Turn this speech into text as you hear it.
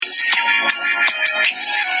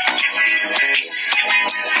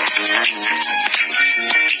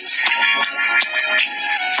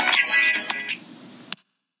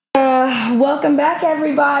Welcome back,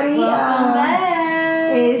 everybody. Welcome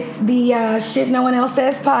back. It's the Shit No One Else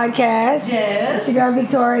Says podcast. Yes. It's your girl,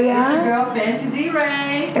 Victoria. It's your girl, Fancy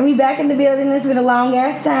D-Ray. And we back in the building. It's been a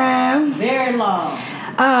long-ass time. Very long.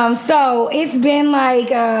 So it's been like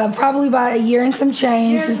probably about a year and some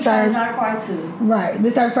change. Not quite two. Right.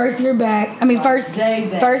 This is our first year back. I mean, first day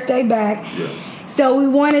back. Yeah. So we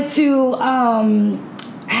wanted to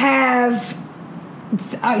have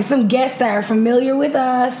some guests that are familiar with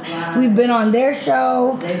us. Right. We've been on their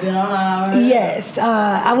show. They've been on ours. Yes.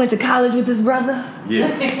 I went to college with his brother.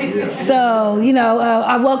 Yeah. So,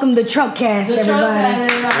 I welcome the Trunk Cast, The everybody.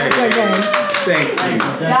 Thank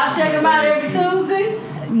you. Y'all check them out every Tuesday?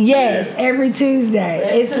 Yes, every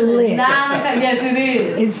Tuesday. It's lit. 9 o'clock. Yes, it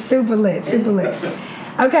is. It's super lit.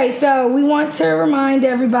 Okay, so we want to remind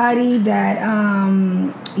everybody that,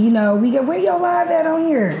 where y'all live at on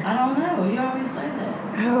here? I don't know. You always say that.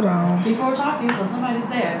 Hold on. People are talking, so somebody's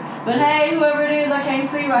there. But hey, whoever it is, I can't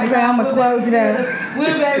see right Okay, now. I'm going to close it up.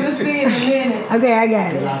 We'll be able to see it in a minute. Okay, I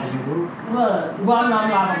got it. Well, I'm not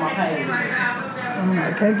live on my page. I'm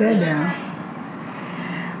going to cut that down.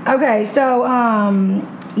 Okay, so,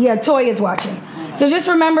 Toya's watching. So just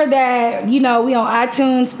remember that, we on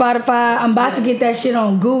iTunes, Spotify. I'm about to get that shit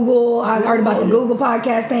on Google. I heard about the Google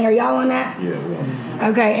podcast thing. Are y'all on that? Yeah, we're on.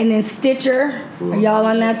 Okay, and then Stitcher. Are y'all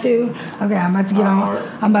on that too? Okay, I'm about to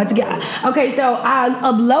get on. Okay, so I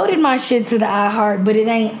uploaded my shit to the iHeart, but it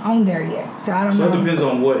ain't on there yet. So I don't know. So it depends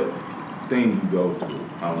on what thing you go through.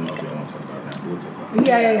 I don't know if y'all want to talk about that. We'll talk about it.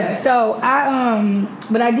 Yeah. So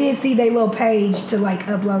but I did see their little page to like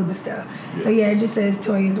upload the stuff. Yeah. So it just says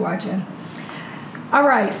Toya's watching. All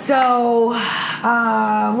right, so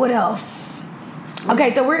what else?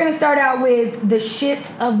 Okay, so we're going to start out with the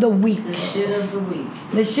shit of the week. The shit of the week.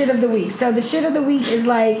 The shit of the week. So the shit of the week is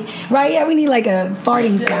like, right? Yeah, we need like a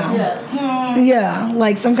farting sound. Yeah. Yeah,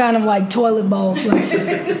 like some kind of like toilet bowl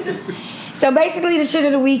flushing. So basically the shit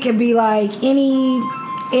of the week could be like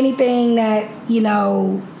anything that,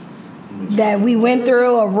 that we went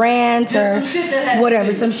through, a rant Just or some shit that happened whatever,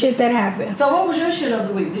 to you. some shit that happened. So what was your shit of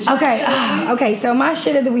the week? Did you have shit of the week? Okay, so my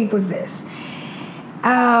shit of the week was this.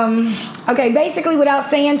 Basically without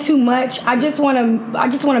saying too much, I just want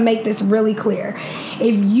to make this really clear.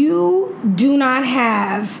 If you do not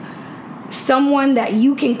have someone that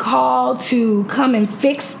you can call to come and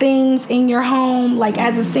fix things in your home, like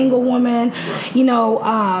as a single woman,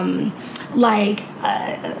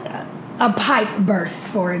 a pipe bursts,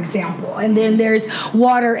 for example, and then there's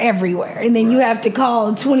water everywhere, and then you have to call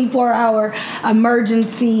a 24-hour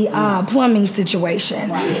emergency plumbing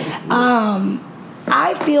situation.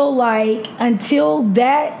 I feel like until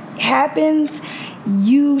that happens,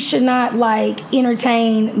 you should not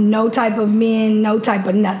entertain no type of men, no type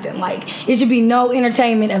of nothing. It should be no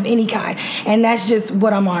entertainment of any kind, and that's just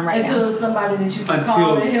what I'm on right now. Until somebody that you can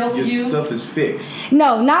call to help your you. stuff is fixed.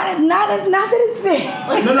 No, not that it's fixed.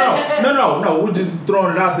 No. We're just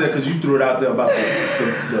throwing it out there because you threw it out there about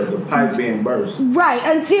the pipe being burst. Right,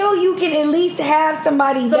 until you can at least have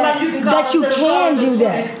somebody you can call that you can do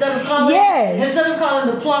that. Instead of calling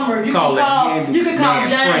the plumber, you can call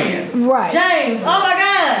James. Friend. Right. James, oh my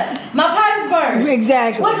God, my pipes burst.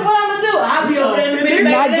 Exactly. What I'm gonna do? I'll be over there in a minute.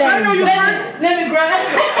 Not James.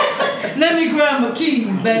 Let me grab my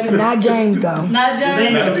keys, baby. Not James though. Not James.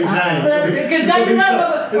 They never be James. It's gonna be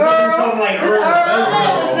something like Earl.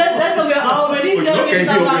 That's gonna be all of these young niggas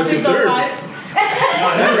talking about fix up pipes.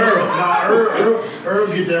 Earl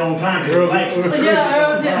get there on time.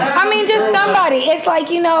 Yeah, I mean, just somebody. It's like,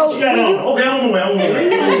 Okay, I'm on the way.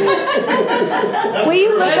 when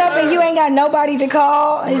you look up and you ain't got nobody to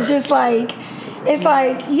call, it's just like, I'm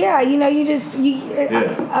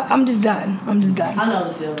just done. I know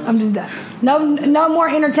the feeling. I'm just done. No more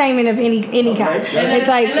entertainment of any kind. It's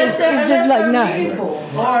like, it's just like none. Or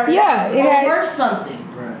worth something.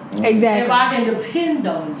 Exactly. If I can depend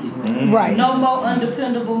on you. Right. No more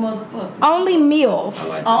undependable motherfuckers. Only meals.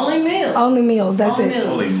 Only meals. Only meals. That's Only it. meals.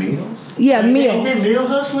 Only meals? Yeah, Ain't meals. that meal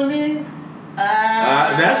hustling then?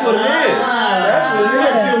 That's what it is. Meal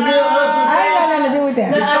hustling. I ain't got nothing to do with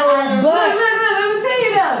that. But let me tell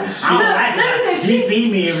you though. She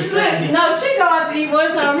feed me every Sunday. No, she go out to eat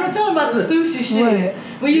one time. I'm telling about the sushi shit. What?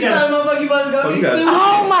 When you tell them motherfucker you about to go eat sushi.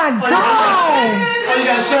 Oh my God! Oh, you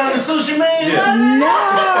got Sean the sushi man? Yeah. No,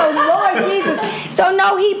 Lord Jesus. So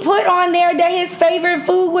no, he put on there that his favorite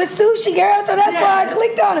food was sushi, girl. So that's why I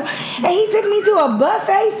clicked on him. And he took me to a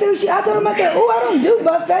buffet sushi. I told him, I said, I don't do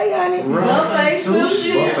buffet, honey. Buffet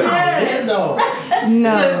sushi. No.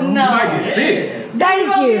 You might get sick.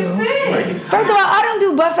 Thank you. First of all, I don't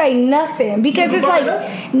do buffet nothing because it's like,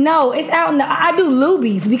 no, it's out in the, I do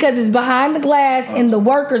Luby's because it's behind the glass and the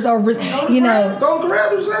workers are, you know. Golden Corral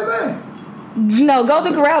do the same thing. No,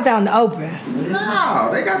 Golden Corral's out in the open. No,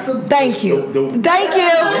 they got the. Thank you. Thank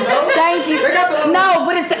you. Thank you. They got the. No,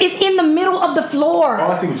 but it's in the middle of the floor.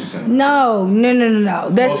 Oh, I see what you're saying. No.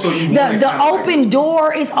 That's the open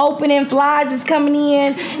door is open and flies is coming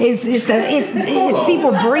in. It's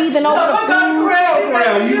people breathing over the food.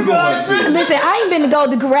 Corral you going to? Listen, I ain't been to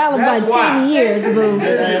Golden Corral in about 10 years, boo.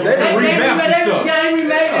 They revamped some stuff. Yeah, they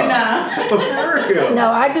remade it now.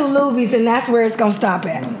 No, I do Luby's and that's where it's gonna stop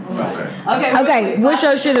at. Okay. What's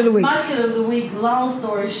your shit of the week? My shit of the week. Long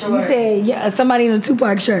story short. You said somebody in a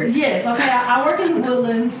Tupac shirt. Yes. Okay. I work in the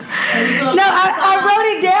Woodlands. No, I wrote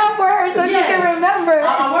it down for her so she can remember.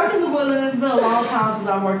 I work in the Woodlands. It's been a long time since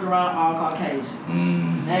I worked around all Caucasians,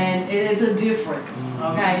 and it is a difference.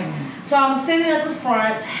 Okay. So I'm sitting at the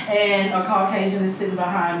front, and a Caucasian is sitting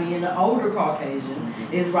behind me, and the older Caucasian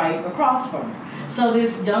is right across from me. So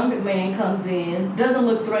this young man comes in, doesn't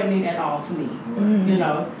look threatening at all to me, you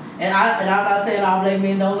know. And I'm not saying all black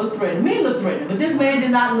men don't look threatening. Men look threatening, but this man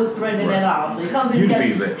did not look threatening at all. So he comes in,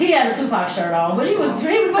 he had a Tupac shirt on, but he was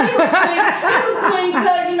clean. He was clean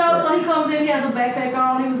cut, you know. So he comes in, he has a backpack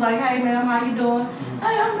on. He was like, "Hey, ma'am, how you doing?"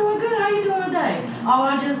 "Hey, I'm doing good. How you doing today?" "Oh,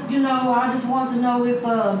 I just want to know if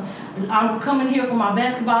I'm coming here for my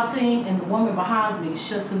basketball team." And the woman behind me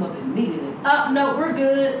shuts him up immediately. "No, we're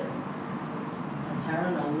good." I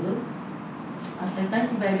turn on look. I say,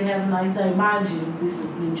 "Thank you, baby. Have a nice day." Mind you, this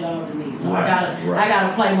is a new job to me, so I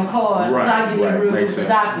gotta play my cards until I get in real with the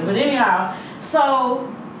doctor. But anyhow, so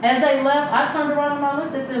as they left, I turned around and I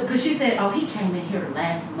looked at them because she said, "Oh, he came in here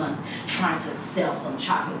last month trying to sell some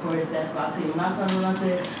chocolate for his basketball team." And I turned around and I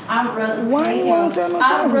said, "I'd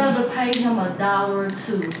rather pay him $1 or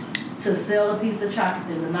 $2 to sell a piece of chocolate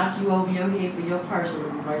than to knock you over your head for your purse or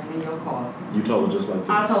right in your car." You told her just like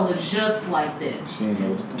that? I told her just like that. She ain't know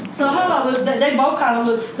what to think. So hold on, they both kind of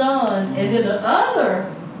looked stunned, and then the other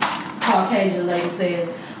Caucasian lady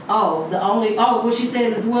says, what she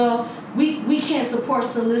said is, "Well, we can't support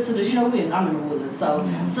solicitors. You know, I'm in the Woodlands, so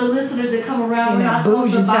solicitors that come around, we're not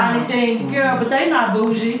supposed to buy anything." Girl, but they not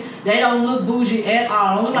bougie. They don't look bougie at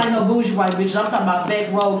all. Don't look like no bougie white bitches. I'm talking about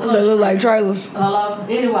back row country. They look like trailers.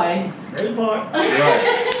 Anyway.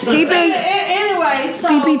 TP. Anyway, so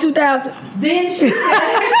TP 2000. Then she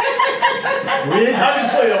said, we ain't talking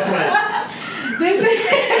 12 plan.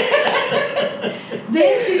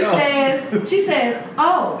 Then she says,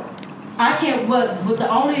 "Oh, I can't." But the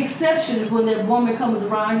only exception is when that woman comes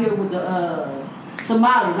around here with the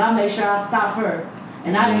Somalis. I make sure I stop her,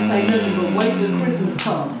 and I didn't say nothing but wait till Christmas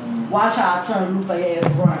comes. Watch how I turn Lupe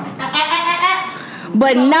ass around.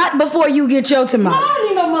 But not before you get your tamales. I don't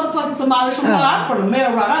need no motherfucking tamales from her. I'm from the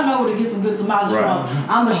Mail Rock. I know where to get some good tamales from.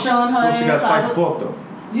 I'm a shun her ass. She got spicy pork though.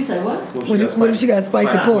 You say what? What if she got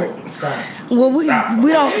spicy pork? Stop. Well, we don't. I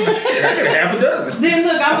get half a dozen. Then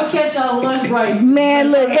look, I'm gonna catch her on lunch break.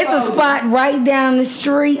 Man, look, it's a spot right down the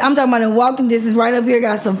street. I'm talking about in walking distance right up here.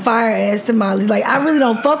 Got some fire ass tamales. Like, I really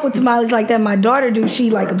don't fuck with tamales like that. My daughter do.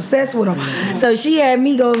 She like obsessed with them. So she had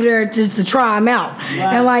me go over there just to try them out. Right.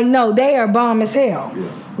 And like, no, they are bomb as hell. Yeah.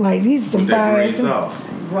 Like, these are some fire ass.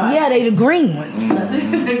 Right. Yeah, they the green ones.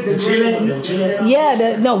 The chili? Yeah,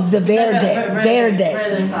 the Verde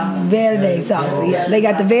salsa. Yeah, they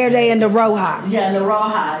got the Verde and the Roja. Yeah, the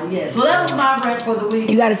Roja. Yes. So that was my rap for the week.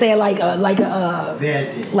 You got to say it like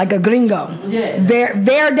a gringo. Yes.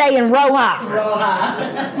 Verde and Roja.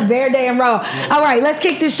 Roja. Verde and Roja. All right, let's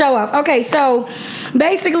kick this show off. Okay, so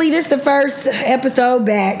basically this is the first episode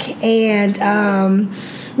back, and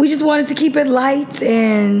we just wanted to keep it light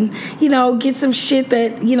and, get some shit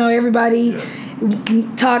that, everybody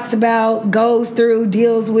talks about, goes through,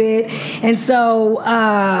 deals with. And so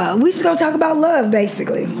we just going to talk about love,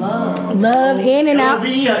 basically. Love in and out.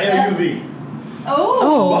 LV or LUV?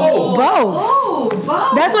 Both.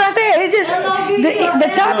 Both. That's what I said. It's just the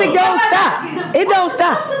topic don't stop. It don't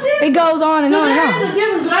stop. It goes on and on and on. There's a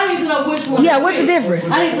difference, but I need to know which one. Yeah, what's the difference?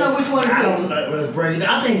 I need to know which one is which. Let's break it.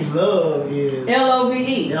 I think love is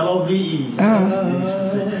LOVE. LOVE.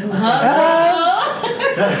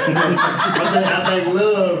 I think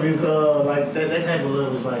love is like that type of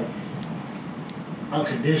love is like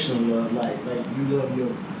unconditional love, like you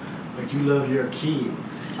love your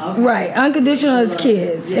kids. Okay. Right, unconditional as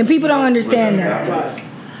kids, and people don't understand that. Right.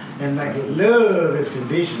 And like love is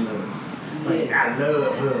conditional. Like, I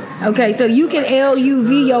love her. Okay, so you can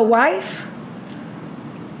LUV your wife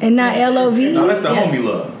and not LOV? No, that's the homie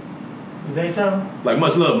love. You think so? Like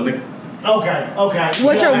much love, nigga. Okay.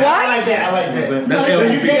 What, your I wife? like that. That's So you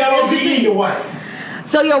LUV. can LOV your wife.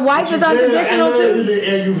 So your wife is unconditional I love too? the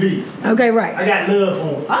LUV. Okay, I right. got love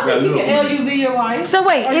for him. I think you can LUV your wife. So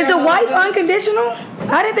wait, Or is the your wife husband. unconditional?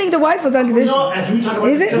 I didn't think the wife was You unconditional. know, as we talk about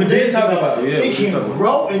Is this, it? We did talk about it, yeah, we It did talk can about it.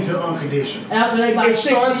 grow into unconditional. After they about It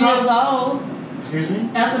 60 starts years off- old. Excuse me?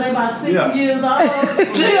 After they about 60 Yeah. years old.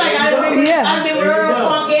 She like, I remember, Yeah. I remember There you her go.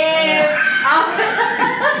 punk ass.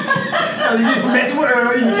 You just mess with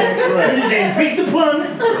her, you can't fix the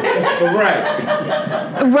plumbing.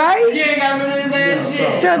 Right. Right? You ain't got rid of his ass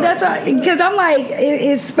shit. So that's why, because I'm like,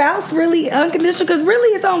 is spouse really unconditional? Because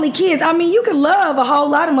really, it's only kids. I mean, you can love a whole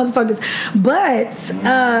lot of motherfuckers, but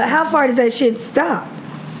how far does that shit stop?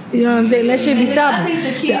 You know what I'm saying? That should be stopping. I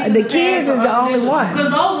think the kids, The kids is the only one.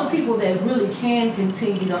 Because those are people that really can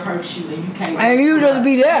continue to hurt you, and you can't. And you just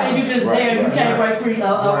be there. And you just Right, there, and you right, can't right. break free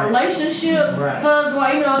a relationship. Right. Husband,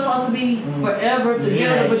 wife, even though it's supposed to be forever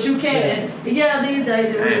together, ain't. but you can't. And yeah, these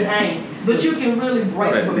days it really ain't. But you can really All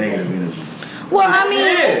break that from negative that. energy. Well, It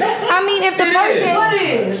is. I mean, if the It person, is. What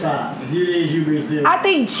is? Stop. If it is, you be still. I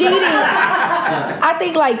think cheating. I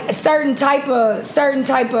think like certain type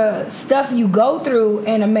of stuff you go through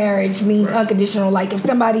in a marriage means Right. unconditional. Like if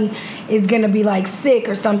somebody is gonna be like sick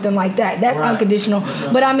or something like that, that's Right. unconditional. That's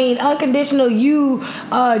But I mean, unconditional you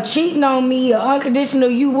cheating on me or unconditional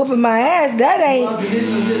you whooping my ass, that ain't.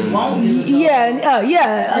 Unconditional just won't give it to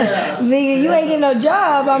Yeah, nigga, you ain't getting no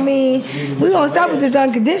job. I mean, we gonna stop with this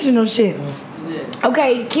unconditional shit. them.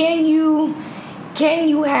 Okay, can you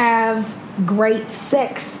have great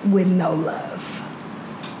sex with no love?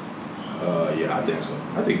 Yeah, I think so.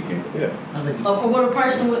 I think it can. Yeah. I think With a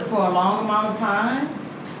person with for a long amount of time,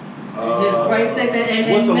 just great sex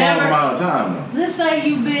and What's a never. long amount of time though? Just say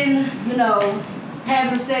you've been,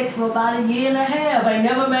 having sex for about a year and a half. I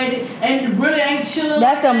never made it, and really ain't chilling.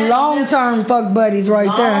 That's them long-term fuck buddies right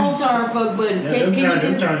there. Long-term fuck buddies. yeah,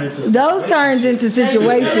 them turn into Those turns into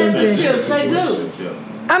situations. Relationships, they do. Relationships, yeah.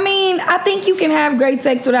 I mean, I think you can have great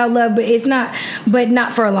sex without love, but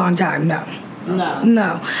not for a long time. No.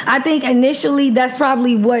 I think initially that's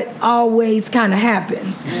probably what always kind of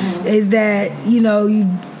happens, is that you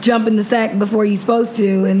jump in the sack before you're supposed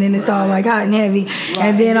to, and then it's all like hot and heavy,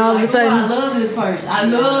 and then all of a I sudden. love this person. I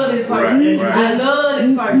love this person. Right. I love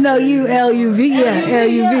this person. No, you LUV, yeah,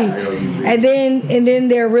 LUV, yeah. LUV. and then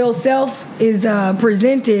their real self is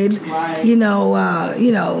presented. Right.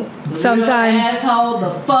 Sometimes. Real asshole,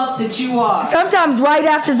 the fuck that you are. Sometimes right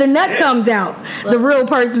after the nut comes out, the real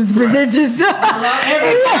person's presented.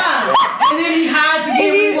 Every time. And then he hides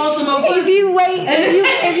again when he wants some more If pussy. you wait,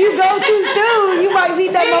 if you go too soon, you might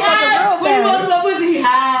beat that He hide. motherfucker When he real wants fast. some more pussy, he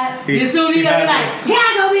hide. He- And soon he he gonna be hide. like, here I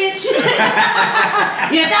go, bitch.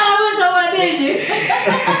 You thought I was someone, did you?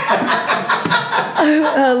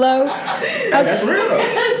 Hello. That's real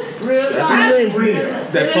though. Real That's time.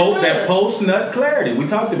 Listen. That post nut clarity. We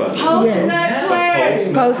talked about that. Post Yes. nut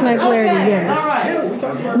clarity. Post nut clarity, Okay, yes. all right. Yeah, we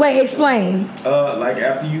talked about Wait, explain. that. Like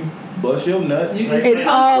after you bust your nut. You can It's see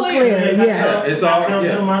all comes clear. Yes, Yeah. It's all- I come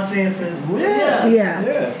yeah. to my senses. Yeah. Yeah.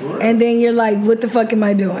 Yeah, for real. And then you're like, what the fuck am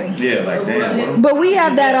I doing? Yeah, like damn. But we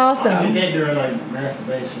have that I also. get that during like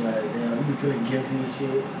masturbation, like damn, we be feeling guilty and shit.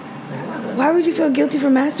 Like, Why would you feel guilty for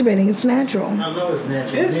masturbating? It's natural. I know it's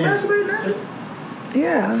natural. It's Yeah. masturbating now?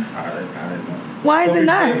 Yeah. I didn't know. Why is Some it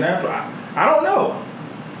people say not? it's natural. I don't know.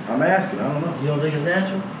 I'm asking. I don't know. You don't think it's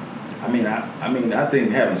natural? I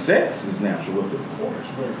think having sex is natural with it, of course.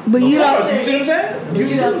 But you Of course, don't. you see what I'm saying? But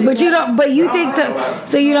you don't. But you don't. But you think I so? don't know.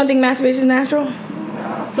 So you don't think masturbation is natural?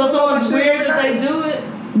 So someone's weird if they do it.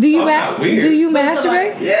 Do you Oh, it's not weird. do you But it's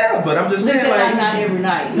masturbate? Yeah, but I'm just Just saying, say like like, not every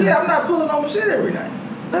night. yeah, I'm not pulling on my shit every night.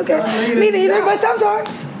 Okay. Me neither, but sometimes.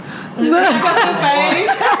 Face.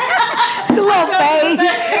 It's a little phase.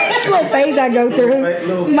 It's a little phase I go through.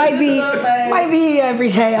 Little- Might be Little phase. might be every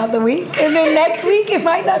day of the week, and then next week it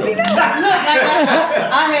might not be that. Look, like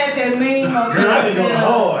I had that meme of Girl, I be going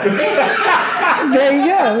hard. There you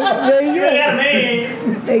go. There you go. Yeah, man.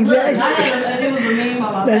 Look, Exactly. it was a meme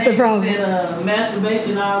on my That's the page problem. that said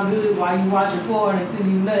masturbation all good while you watching porn until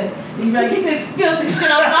you nut. And you like, get this filthy shit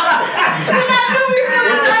off my Because I do be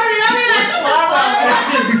feeling dirty. I mean, like, what the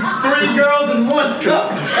fuck? 3 girls in 1 cup.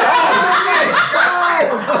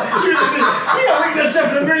 You don't look at yourself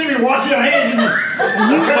in the mirror, you be washing your hands.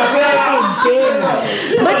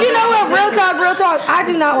 But you know what? Real talk. I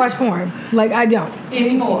do not watch porn. Like I don't.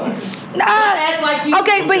 Anymore. Act like you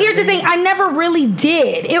Okay, but here's the thing. I never really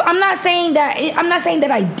did. I'm not saying that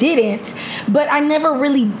I didn't, but I never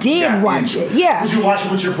really did watch it. Yeah. Did you watch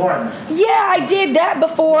it with your partner? Yeah, I did that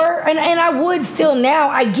before, and I would still now.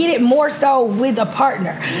 I get it more so with a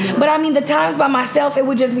partner. But I mean, the times by myself, it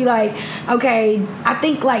would just be like, okay, I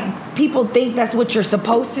think like people think that's what you're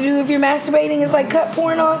supposed to do if you're masturbating is like cut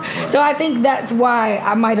porn on. So I think that's why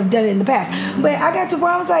I might have done it in the past. But I got to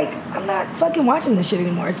where I was like, I'm not fucking watching this shit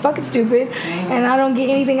anymore. It's fucking stupid, and I don't get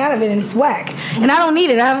anything out of it, and it's whack. And I don't need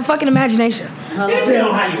it. I have a fucking imagination. It depends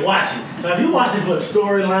on how you watch it. Now, if you watch it for the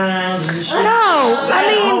storylines and shit. No, I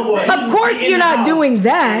mean, of course you're not doing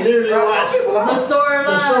that. Literally watch The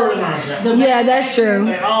storylines. Yeah, that's true.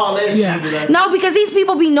 and all that shit. Like, No, because these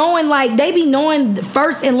people be knowing, like, they be knowing the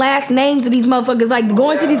first and last names of these motherfuckers, like,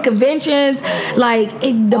 going to these conventions, like,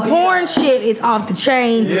 the porn shit is off the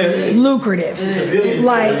chain, lucrative.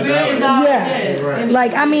 Like, yeah.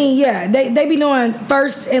 Like, I mean, yeah, they be knowing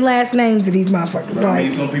first and last names of these motherfuckers. But I mean,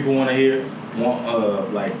 Like, some people want to hear,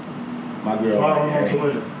 like, my girl. follow Like, on hey,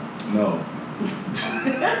 Twitter. no.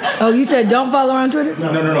 oh, you said don't follow her on Twitter? No.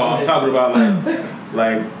 I'm talking about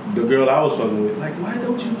like the girl I was fucking with. Like, why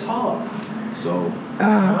don't you talk? So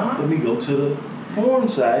let me go to the porn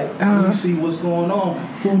site. Let me see what's going on.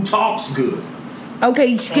 Who talks good?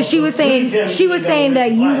 Okay, because she was saying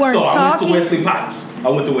that you weren't So I went talking. to Wesley Pipes.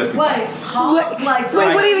 Wait, talk? Like,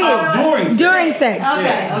 Wait, what do you mean? During sex.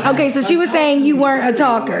 Okay. Okay, so she was saying you weren't a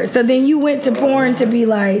talker. So then you went to porn to be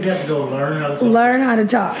like, You have to go learn how to talk. learn how to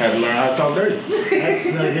talk. Had to learn how to talk dirty.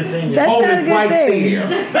 That's not a good thing. That's Hold not a it good right thing. there.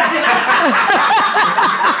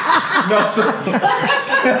 No, sir.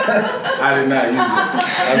 I did not use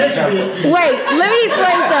it. Wait, let me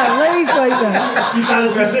explain something. You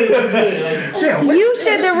sounded too good. Like, Damn, You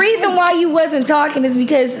should. The reason why you wasn't talking is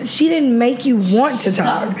because she didn't make you want to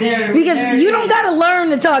talk. Because you don't gotta learn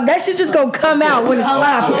to talk. That should just go come out when it's I'm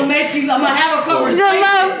loud. gonna have a conversation.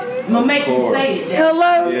 Hello. I'm gonna make you say it.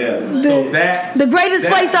 Hello. Yeah. So The greatest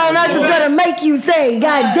that's place on what earth it is was. gonna make you say,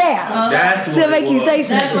 "God damn," That's what to it make you was. say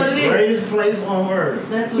some That's what shit. it is. greatest place on earth.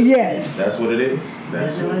 That's what it Yes. That's what it is.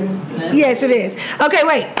 That's what it is. Yes, it is. Okay,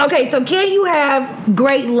 wait. Okay, so can you have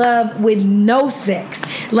great love with no sex?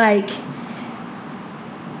 Like,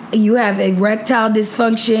 you have erectile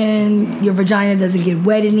dysfunction, your vagina doesn't get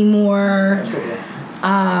wet anymore.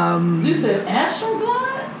 You said Astroglide?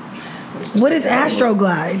 What is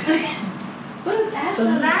Astroglide? What is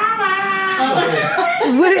Astroglide?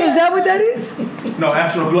 What is that? What that is? No,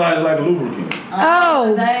 Astroglide is like a lubricant.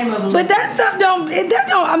 Oh, Name of a but that stuff don't.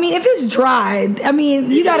 I mean, if it's dry, I mean,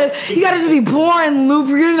 you gotta just be pouring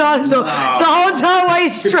lubricant on the whole time while you're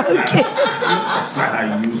stroking. That's not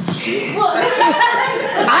how you use the shit.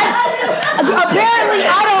 Apparently,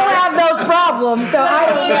 I don't have those problems, so I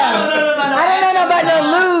don't know. I don't know about no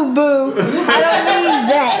lube, boo. I don't need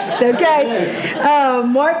that. Okay,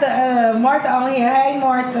 Martha on here. Hey,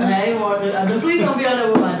 Martha. Hey, Martha. Please don't be on there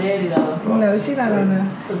with my daddy, though. No, she not on there.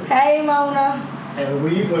 Hey, Mona. And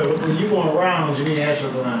when you going around, you need to ask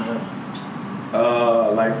your line.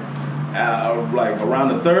 Like around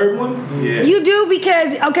the third one. Yeah. You do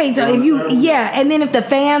because so if and then if the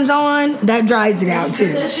fan's on, that dries it out Get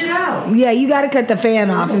too. that shit out. Yeah, you got to cut the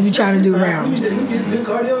fan off if you're trying to do rounds. You get good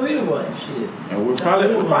cardio anyway. Shit. And we're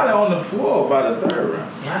probably on the floor by the third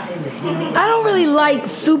round. Not in the hell. I don't really like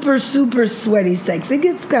super sweaty sex. It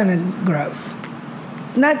gets kind of gross.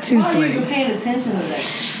 Not too Why are you sweaty. even paying attention to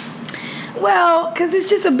that? Well, because it's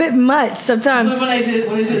just a bit much sometimes. When it's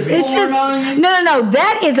just It's pouring just on you? no.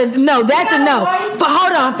 That's a no. That's a no. But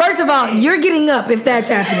hold on. First of all, you're getting up if that's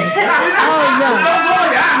happening. Oh no.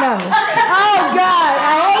 No. Oh God,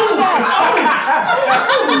 I hate that.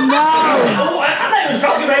 Oh, I'm not even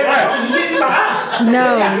talking about that. You getting my eye.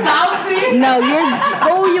 No. Salty? No,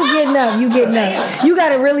 you getting up. You getting up. You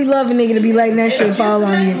gotta really love a nigga to be letting that shit fall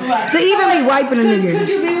on you. To even be wiping a Could nigga.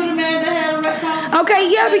 you be with a man that had a reptile?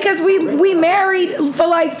 Okay, yeah, because we married for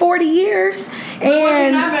like 40 years. What if you're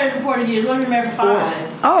And not married for 40 years? What if you're married for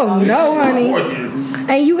 5? oh no, honey. Or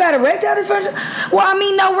And you got erectile dysfunction? Well, I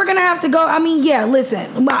mean, no, we're going to have to go. I mean, yeah,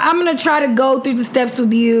 listen. I'm going to try to go through the steps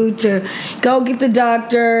with you to go get the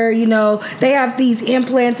doctor. You know, they have these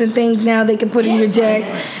implants and things now they can put in your dick.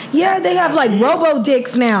 Yeah, they have like robo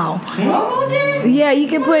dicks now. Robo dick? Yeah, you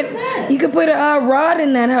can put a rod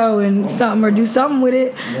in that hoe and something or do something with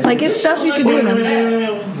it. Like it's stuff you can do now.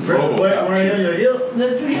 Press the button right on your hip.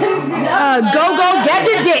 Go get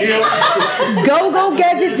your dick. Go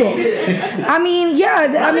get your dick. I mean, yeah.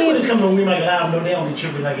 I When mean, it comes to women like live, no, they don't be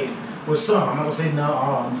tripping like it. With some, I'm not gonna say not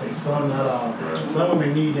all. I'm gonna say some, not all. Some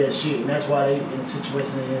women need that shit, and that's why they in the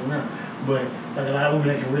situation they in now. But like a lot of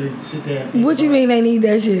women that can really sit there and think. What you mean they need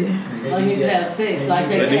that shit? Like need to have sex. Like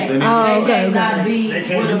they can't. Oh, They okay, cannot be They with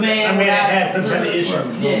can't. a man. I mean, without that has them kind of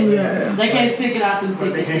issues. Yeah. They can't stick it out through But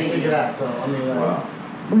thick they and can't stick thin. it out. So I mean, like, Wow.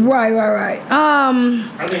 Right.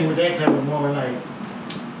 I think with that type of woman, like,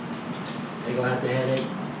 they gonna have to have that.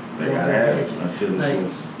 They gotta have it until Like,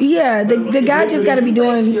 it's just. Yeah, the guy just got to be If you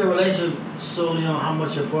base doing. your relationship solely on how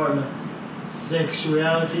much your partner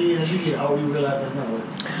sexuality is, you can already realize that's not what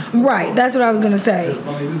it's. Right, that's what I was gonna say. Because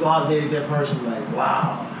I mean, we've all dated that person, like,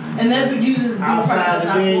 wow. And that usually the person Outside that's the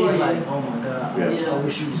not bed, for it's you. like, oh my god, Yeah. I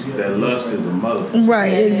wish you was here. That lust is a mother.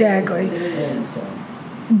 Right, Yeah, it is. exactly. It is. Damn, so.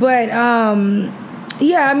 But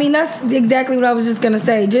yeah, I mean that's exactly what I was just gonna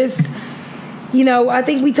say. Just I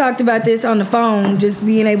think we talked about this on the phone. Just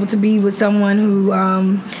being able to be with someone who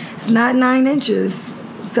is not 9 inches.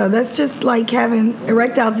 So that's just like having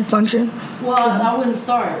erectile dysfunction. Well, I wouldn't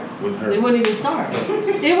start. With her. It wouldn't even start.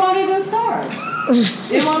 It won't even start.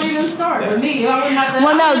 It won't even start with me. I wouldn't have to.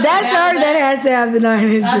 Well, I no, wouldn't that's have her to that has to have the 9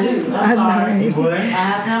 inches. I do. I'm I sorry. know. Boy, I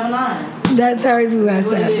have to have a line. That's hers who has to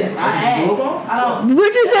What have it is. that. I asked. I don't.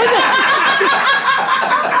 Would you say that?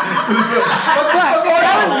 What?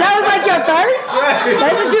 That was like your first?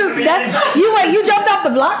 That's what you wait, you jumped off the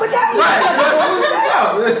block with that? What's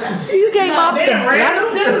up? You came off the block?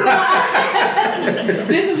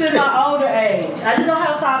 This is in my older age. I just don't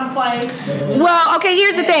have time to play. Well, okay,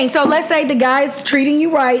 here's the thing. So let's say the guy's treating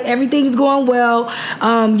you right, everything's going well,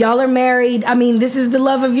 y'all are married. I mean, this is the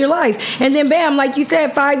love of your life. And then bam, like you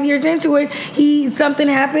said, 5 years into it, something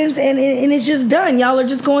happens and it's just done. Y'all are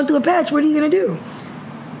just going through a patch. What are you gonna do?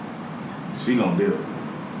 She gonna do it.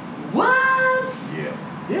 What? Yeah.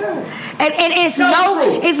 Yeah. And it's True.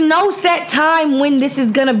 it's no set time when this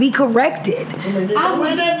is gonna be corrected. I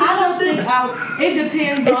don't think it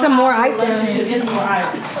depends It's on some more how ice the relationship there. is. More ice.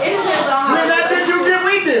 It depends on how. Man, that did you get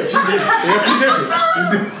me this? You did. Yes, you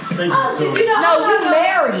did. Thank you, Tori. You know, No, you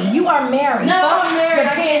married. You are married. No, Fuck I'm married.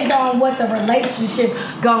 Depends on what the relationship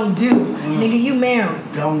gonna do. Nigga, you married.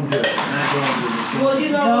 Gonna do it. Not gonna do it. Well, you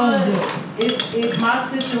know Don't what? do it. If my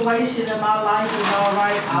situation and my life is all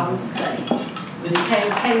right, I will stay. But it can't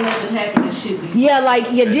nothing happen. It should be. Yeah,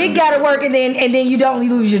 like your dick gotta work and then you don't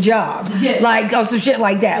lose your job. Yes. Like some shit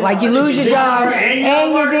like that. Like you lose your job and your dick ain't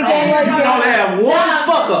You working. don't have one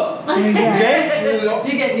fuck up. Okay? You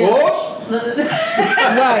get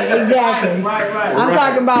Right, exactly. Right. I'm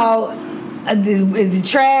talking about is it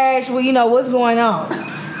trash? Well, what's going on?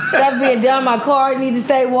 Stuff being done in my car need to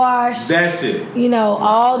stay washed. That shit.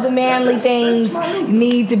 All the manly things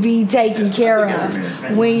need to be taken care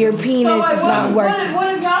of when your penis So is not working.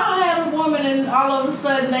 what if y'all had a woman and all of a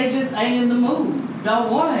sudden they just ain't in the mood?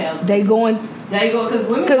 Don't want to have. They go because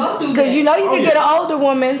women go through that. because you can get an older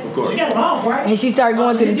woman Of course. She got them off, right? and she started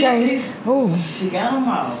going through the change. Ooh. She got them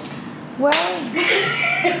all. Well,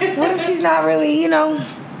 what if she's not really,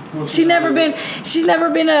 she's never been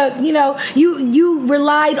a, you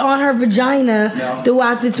relied on her vagina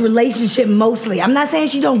throughout this relationship mostly. I'm not saying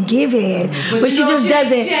she don't give head, but she just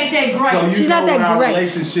doesn't. She ain't that great. So She's not what that our great.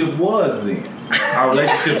 relationship was then. Our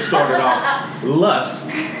relationship started off lust,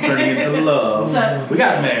 turning into love. So- We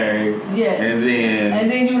got married. Yes.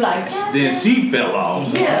 And then you like. then she fell off.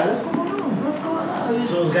 Yeah. What's going on? What's going on?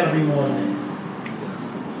 So it's gotta be more than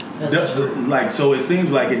that. So it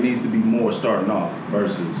seems like it needs to be more starting off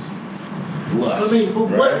versus lust. I mean, but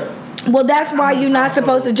right? Well, that's why you're not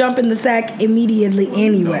supposed to jump in the sack immediately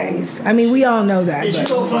anyways. I mean, we all know that. Did you But.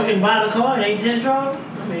 go fucking buy the car and ain't test drive?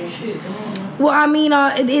 I mean, shit, come on. Well, I mean,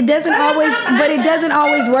 it doesn't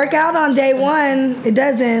always work out on day one. It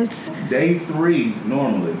doesn't. Day 3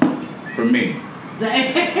 normally for me.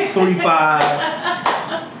 And 35.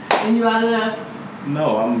 you out of there?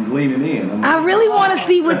 No, I'm leaning in. I really want to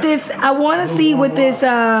see what this. I want to see what this.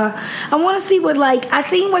 I want to see what I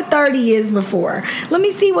seen what 30 is before. Let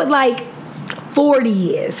me see what 40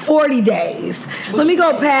 is. 40 days. Let me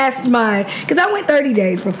go past because I went 30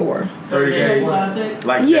 days before. 30 days.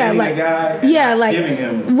 Like Yeah, dating a guy. And giving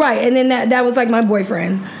him. right, and then that was my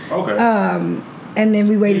boyfriend. Okay. And then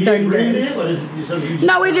we waited 30 days. Or is it something you just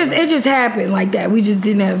No, it just happened like that. We just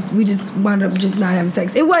wound up just not having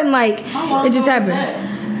sex. It wasn't like How long it just ago was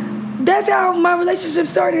happened. That's how my relationship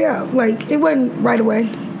started out. It wasn't right away.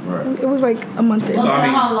 Right. It was like a month in. So, I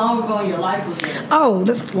mean- how long ago in your life was that? Oh,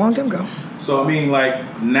 that's a long time ago. So I mean, now.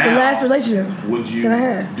 The last relationship Would you that I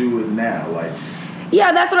had. do it now?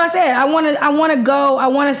 Yeah, that's what I said. I want to go. I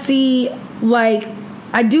want to see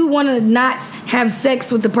I do want to not have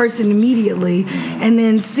sex with the person immediately and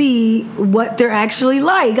then see what they're actually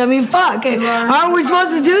like. I mean, fuck. Aren't we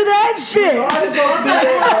supposed to do that shit?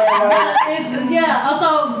 Yeah.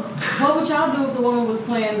 Also, What would y'all do if the woman was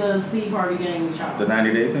playing the Steve Harvey game with y'all? The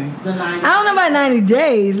 90-day thing? The 90. I don't know about 90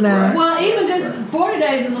 days now. Right. Well, even just 40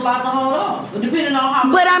 days is a lot to hold off, depending on how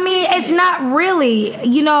much. But I mean, it's not really,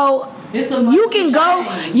 you know. It's a You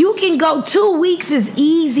can go 2 weeks is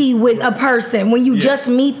easy with a person when you just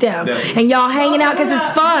meet them Definitely. and y'all hanging out because it's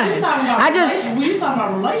fun. You talking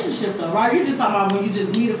about relationship though, right? You're just talking about when you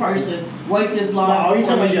just meet a person, wait this long. No, you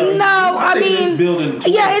talking about no, I think mean, it's building towards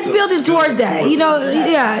it's building towards that. You know,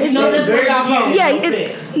 yeah, it's that's where y'all go.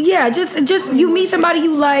 just you meet somebody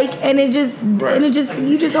you like and it just you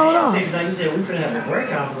just hold on. Now you said we finna have a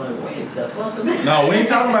breakout. Like, wait, the fuck? No, we ain't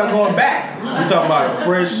talking about going back. We talking about a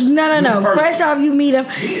fresh. No. new person. Fresh off you meet them.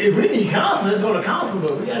 If we need counseling, let's go to counseling.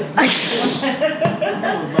 But we gotta get about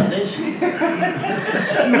that shit.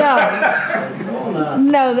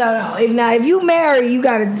 No. If you marry, you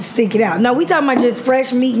gotta stick it out. No, we talking about just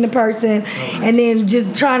fresh meeting the person and then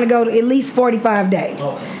just trying to go to at least 45 days.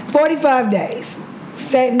 45 days.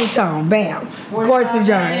 Setting the tone. Bam. Courts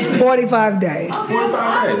adjourned. 45 days. 45 days.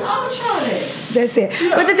 I'm trying it. That's it.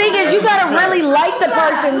 But the thing is, you gotta really like the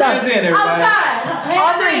person though. I'm trying.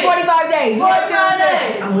 All 45 days. 45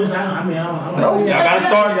 days. I don't No, y'all gotta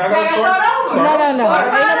start. Y'all gotta start. No. Ain't nobody.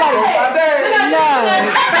 45 days. No.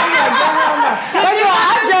 First of all,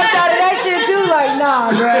 I jumped out of that shit too. Like,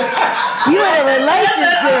 nah, bro. You in a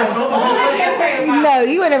relationship. No,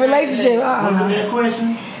 you in a relationship. What's the next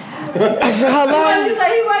question? How long? You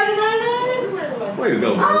say he waited 9 days? Way to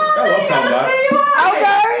go, bro. That's what I'm talking about.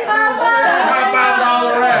 Okay. High fives all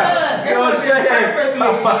around. You know what I'm saying?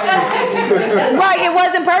 Right, it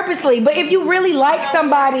wasn't purposely, but if you really like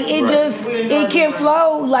somebody, it can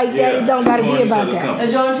flow like that. It don't gotta be about that.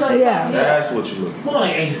 Yeah. That's what you're looking for. More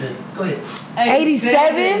like 87. Go ahead.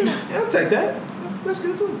 87? Yeah, I'll take that. That's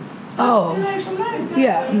good too. Oh.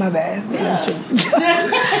 Yeah, my bad. Yeah.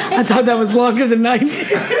 I thought that was longer than 90. Real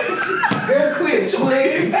quick. What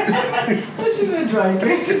you been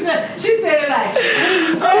drinking? She said it like.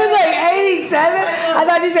 I was like 87? I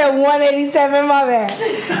thought you said 187, my bad.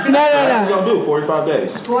 No. What you gonna do? 45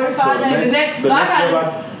 days. 45 days.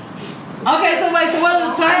 Okay, so what are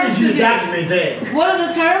the terms to this? What are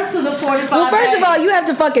the terms to the 45 days? Well, first of all, you have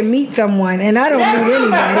to fucking meet someone, and I don't meet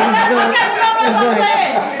anybody. That's what I'm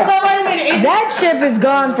saying. So wait a minute. That ship is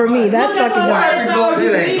gone for me. That's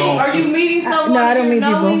fucking gone. Are you meeting someone? No, I don't meet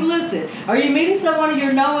people. Listen, are you meeting someone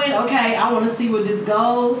you're knowing? Okay, I want to see where this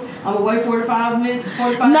goes. I'm gonna wait 45 minutes.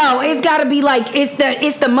 45. No, it's gotta be like it's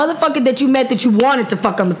the motherfucker that you met that you wanted to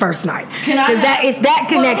fuck on the first night. It's that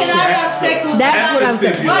connection. Can I have sex with That's what I'm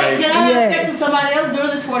saying. Wait, can I have sex with somebody else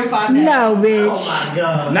during this 45 days? No, bitch. Oh my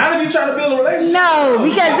God. Not if you try to build a relationship. No,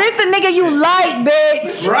 because this the nigga you like,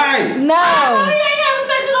 bitch. Right. No. Why you ain't having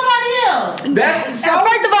sex with nobody else? That's First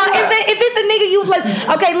of all, if it's a nigga you like,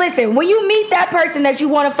 okay, listen, when you meet that person that you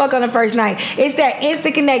want to fuck on the first night, it's that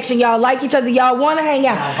instant connection. Y'all like each other. Y'all want to hang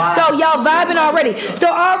out. So y'all vibing already.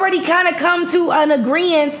 So already kind of come to an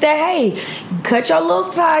agreement that, hey, cut your little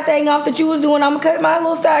side thing off that you was doing. I'm going to cut my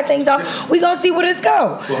little side things off. We going to see where this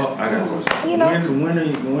go. Well, I got a question. You know? When are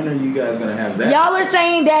you guys going to have that? Y'all are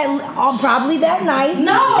saying that probably that night.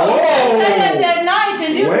 No. Whoa. Say that night,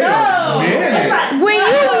 then you Wait a know. minute. When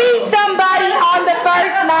you meet somebody on the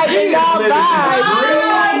first night and y'all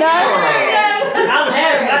vibe. No. I've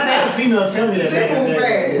had a female tell me that back in the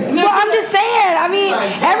day. Well, I'm just saying. I mean,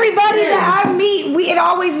 everybody that I meet, it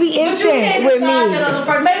always be But you instant can't with decide me. that on the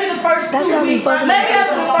first, maybe the first That's 2 gonna be weeks. fucking- Maybe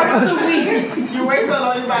after the first 2 weeks. You wait so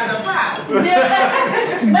long, you about to pop.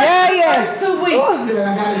 Yeah. First 2 weeks.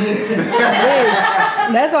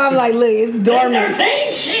 That's why I'm like, look, it's dormant.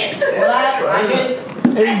 13 shit.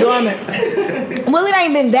 It's dormant. Well, it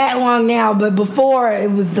ain't been that long now, but before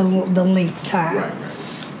it was the length time. Right.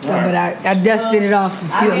 So, but I dusted it off a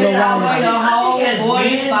little while Wait ago. a whole Yes,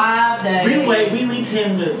 45 days. We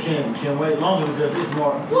tend to can wait longer because it's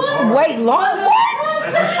more. It's hard. Wait long? What?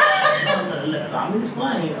 Let me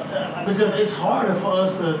explain. Because it's harder for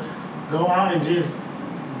us to go out and just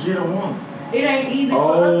get a woman. It ain't easy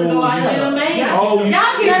for us to go out and get a man. Oh, you-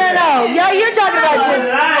 Y'all keep No. Yo, you're talking about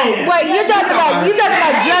just. Wait, you're talking about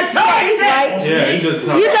just sex, right? Yeah, he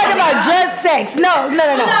just. You're talking about just sex. No. No,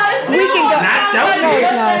 it's We can go. Not No, it's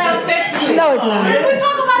just to not. have sex with. No, it's not. We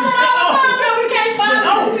talk about that all the time, girl. We can't find it.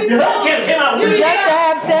 Just to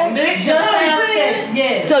have sex? Just to have sex,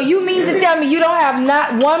 yes. So you mean to tell me you don't have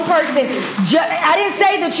not one person? I didn't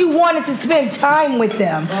say that you wanted to spend time with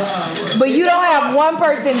them, but you don't have one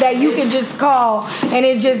person that you can just call and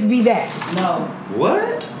it just be that. No.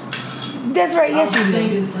 What? That's right. Yes, you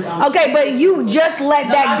do. Okay, but you just let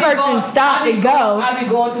No, that person stop and go. I be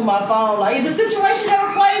going through my phone like if the situation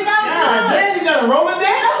ever plays out. God damn, you got a Rolodex?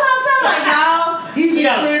 That's what I'm saying. Like, no, he be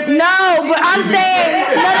No, but I'm saying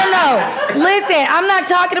no. Listen, I'm not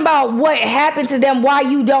talking about what happened to them, why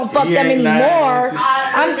you don't fuck them anymore.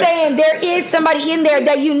 I'm saying there is somebody in there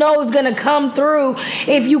that you know is gonna come through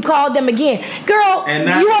if you call them again. Girl,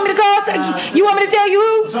 you want me to call? You want me to tell you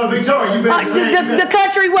who? So Victoria, you better the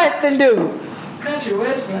country western dude. Country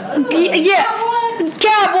western. Yeah.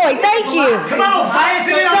 Cowboy, thank you. Come on,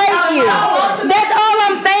 fancy. Thank you. That's all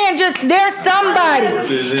I'm saying. Just there's somebody.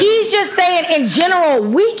 He's just saying in general,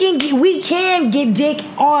 we can get dick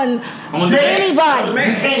on anybody.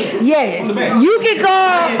 Yes, you can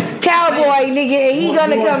call Cowboy, nigga, and he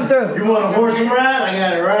gonna come through. You want a horse and ride? I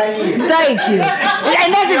got it right here. Thank you.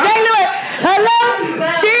 And that's exactly what. Hello,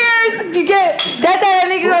 cheers. You get. That's how that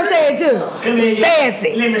nigga gonna say it too. Come here,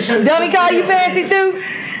 fancy. Let me show you. Don't he call you fancy too?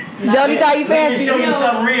 Don't he call you fancy? Let me show you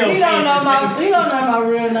something real fancy. He don't know my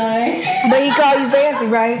real name. But he call you fancy,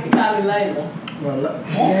 right? He call me Layla.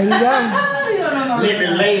 There you go. Let me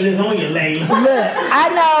lay this on you, Layla. Look, I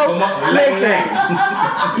know.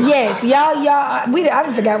 Listen. Yes, y'all. I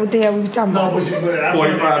didn't forget what the hell we was talking about.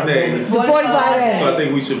 45 days. The 45 days. So I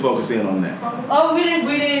think we should focus in on that. Oh, we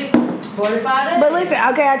did 45 days. But listen,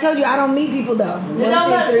 okay, I told you I don't meet people though. No,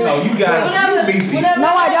 you got to meet people. No,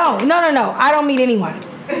 I don't. No. I don't meet anyone.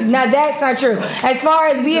 Now that's not true. As far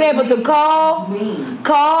as being able to call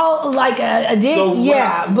like a dick, So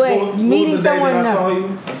but meeting was the day someone. that I saw No.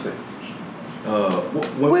 you? I said,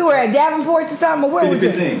 We were at Davenport or something. Or where was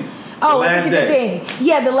it? 50-15. Oh, The last 50-15.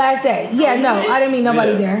 Yeah, the last day. Yeah, no, I didn't meet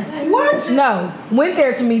nobody there. What? No, went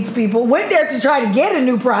there to meet people. Went there to try to get a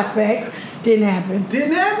new prospect. Didn't happen.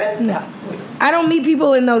 Didn't happen? No. I don't meet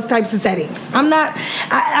people in those types of settings. I'm not.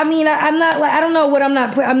 I'm not like. I don't know what I'm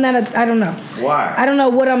not. I don't know. Why? I don't know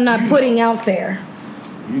what I'm not putting out there.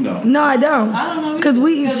 You know. No, I don't. I don't know. Because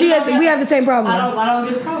we have the same problem. I don't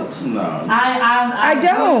get approached. No. I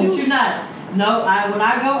don't. Shit you not. No, when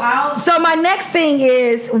I go out. So my next thing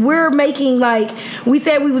is we're making like we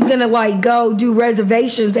said we was gonna like go do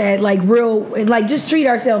reservations at like real and like just treat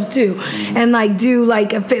ourselves too, and like do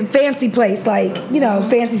like a fancy place like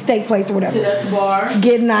fancy steak place or whatever. Sit at the bar.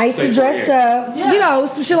 Get nice and dressed up,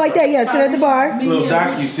 some shit like that. Yeah, sit at the bar. Little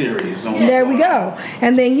docu-series on There we go,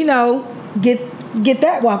 and then get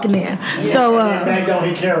that walking in. So back don't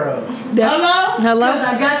he care of. Hello. Because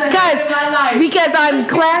I got that in my life. Because I'm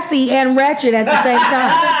classy and ratchet at the same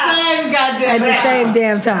time. Same goddamn. At the same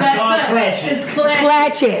damn time. It's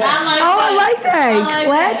Clatchet. I like that.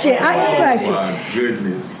 Clatchet. I am clatchet. Oh my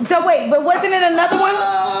goodness. So wait, but wasn't it another one?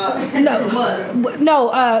 No,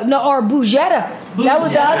 or Bougetta. That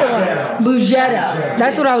was the other one. Bougetta.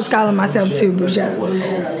 That's what I was calling myself too,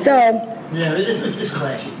 Bougetta. So. Yeah, it's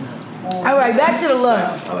classic. All right, back to the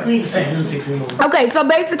love. We need to say lunatics anymore. Okay, so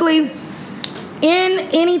basically, in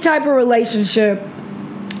any type of relationship,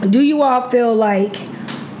 do you all feel like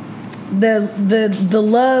the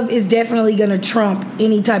love is definitely gonna trump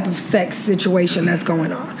any type of sex situation that's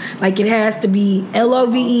going on? Like it has to be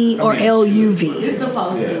LOVE or LUV. It's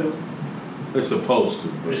supposed to. It's supposed to,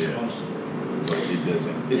 but but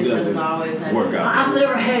it doesn't always work out. I've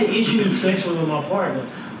never had issues sexually with my partner,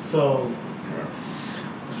 so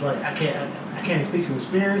it's like I can't speak from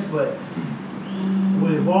experience, but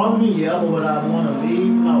would it bother me? Yeah, but would I want to leave?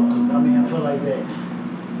 No, because I feel like that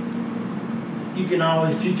you can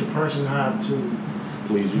always teach a person how to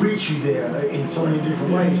reach you there in so many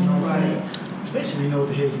different ways. You know what I'm saying? Especially if you know what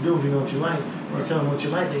the hell you do, if you know what you like, you tell them what you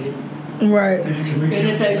like, they hit you. Right. And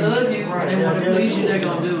if they love you, they want to please you, they're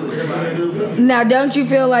going to do it. Now, don't you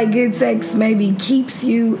feel like good sex maybe keeps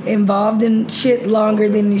you involved in shit longer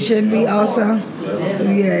than you should be also?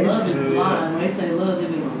 Definitely. Yes. Love is blind. When they say love, they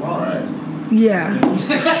mean wrong. Yeah.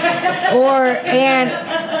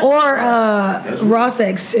 or raw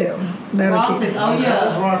sex too. Raw sex. Oh yeah.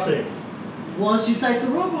 What's raw sex? Once you take the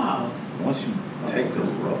rubber off. Once you take the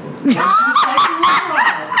rubber. Once you take the rubber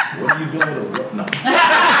off. What are you doing with the rubber? No.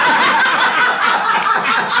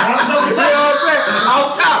 On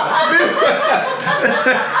top.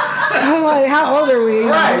 I'm like, how old are we?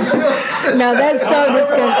 Right. No, that's so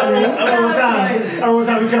disgusting. I remember one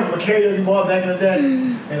time we come from a karaoke bar back in the day,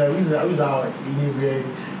 and we was all inebriated,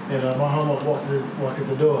 and my homie walked at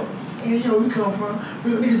the door. Hey, where we come from?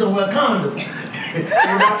 Real niggas don't wear condoms. And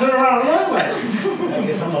I turn around and look like, I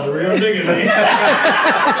guess I'm not a real nigga, man.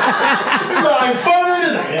 He's like,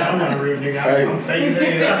 funny. Yeah, I'm not a real nigga. I'm fake as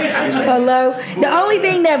hell. Hello. The only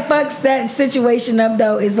thing that fucks that situation up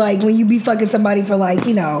though is like when you be fucking somebody for like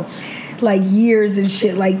like years and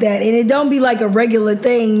shit like that, and it don't be like a regular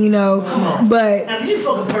thing, you know. Come on. But Now, if you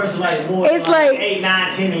fuck a person like more it's than like 8,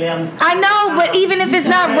 9, 10, 11. I know, but even if it's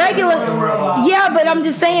not regular, yeah. But I'm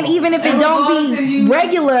just saying, even if it don't be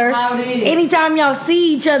regular, anytime y'all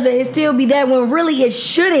see each other, it still be that. When really it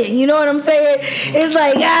shouldn't. You know what I'm saying? It's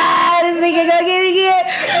like this nigga gonna get me again.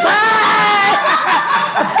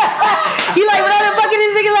 You like, but I've been fucking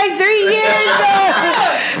this nigga like 3 years though.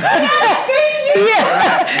 Yeah,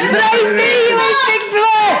 but I ain't seen you in 6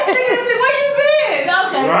 months. Where you been?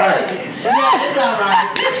 Okay. Right. Yeah, it's all right.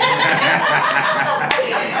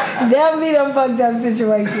 That be them fucked up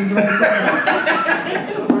situations right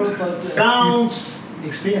there. Sounds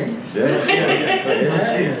experience. Yeah.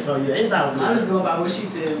 Experience. So yeah, it's all I'm good. just going by what she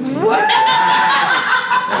said.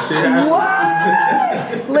 That shit happens.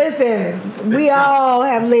 What? Listen, we all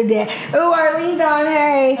have lived that. Ooh, Arlene's on.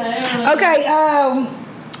 Hey. Okay.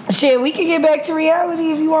 Shit, we can get back to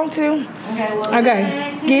reality if you want to. Okay. Well, Okay.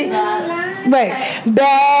 Wait.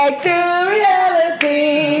 Back to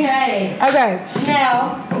reality. Hey. Okay.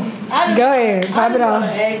 Now, I just, Go ahead. Pop it I off. just want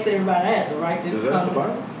to ask everybody. I have to write this. Is that the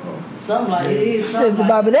Bible? Something like it is. Sister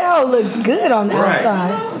Bobby, that hoe looks good on the Right.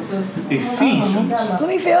 outside. Ephesians. Let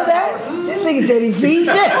me feel that. This nigga said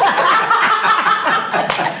Ephesians.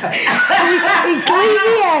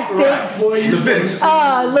 Ecclesiastics. Leviticus.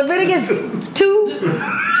 Leviticus 2,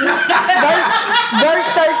 verse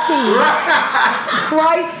 13.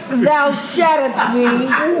 Christ, thou shattest me.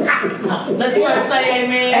 Let the church say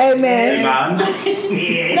amen. Amen.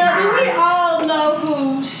 Now, do we all know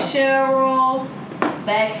who Cheryl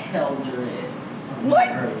Bachelder is? What?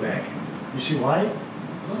 Is she white?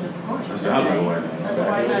 That sounds like a white name. That's a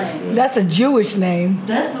white name. That's a Jewish name.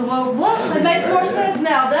 That's the one. What? It makes more sense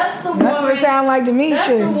now. That's the That's what it woman. sounds like to me, That's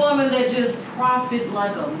shit. the woman that just profit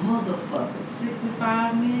like a motherfucker.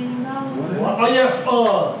 $65 million. What? Oh yeah.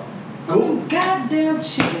 From goddamn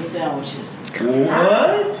chicken sandwiches.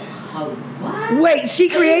 What? Oh, what? Wait, she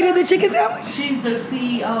created the chicken sandwich? She's the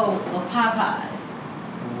CEO of Popeyes.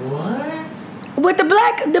 What? With the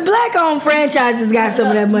black owned franchises got some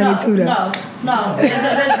of that money too though. No.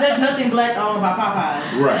 There's nothing black owned by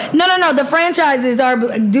Popeyes. Right. No. The franchises are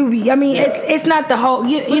do be. I mean, it's not the whole.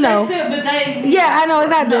 You know. Yeah, I know it's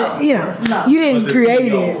not No. the. You know. No. You didn't But the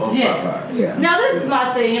create CEO it. of Yes. Popeyes. Yeah. Now this is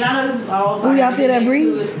my thing, and I know this is all. Ooh, y'all feel that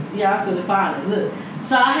breeze? Yeah, I feel it finally. Look,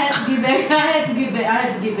 so I had to get back. I had to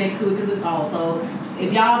get back to it because it's on. So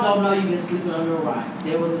if y'all don't know, you've been sleeping under a rock.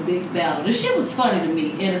 There was a big battle. The shit was funny to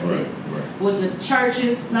me in a sense. Right. With the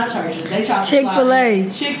churches, not churches. They tried to Chick-fil-A.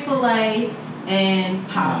 Chick-fil-A and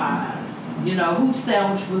Popeyes. You know, whose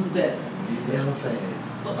sandwich was better? Louisiana fans.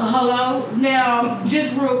 Hello. Now,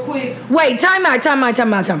 just real quick. Wait, time out.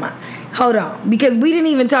 Hold on, because we didn't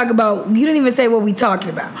even talk about. You didn't even say what we talking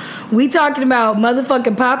about. We talking about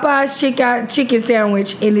motherfucking Popeye's chicken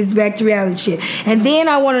sandwich and this back to reality shit. And then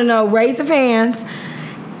I want to know, raise of hands,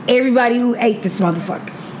 everybody who ate this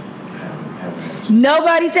motherfucker.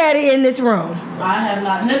 Nobody's had it in this room. I have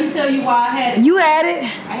not. Let me tell you why I had it. You had it?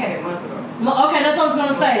 I had it months ago. Okay, that's what I was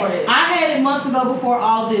gonna say. I had it months ago before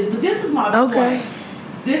all this, but this is my point.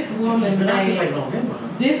 This woman But that's just made like November. Huh?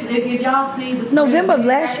 this. If y'all see the November of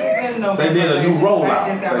last year? They did a new rollout. I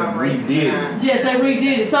just got my They braces redid it. done. Yes, they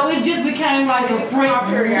redid it. So it just became like a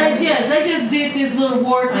friend. They just did this little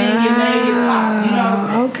war thing and made it pop. You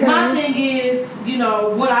know. Okay. My thing is, you know,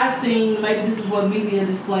 what I seen. Maybe this is what media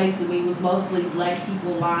displayed to me was mostly black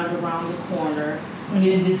people lined around the corner.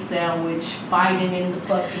 Getting this sandwich, fighting in the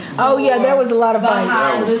fucking store. Oh, yeah, there was a lot of fights.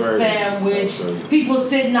 behind That was the crazy. sandwich. That was crazy. People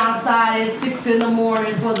sitting outside at 6 a.m.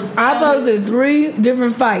 for the sandwich. I posted 3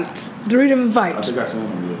 different fights. 3 different I fights. think I seen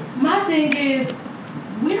them. My thing is,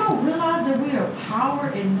 we don't realize that we are power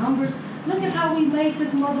in numbers. Look at how we made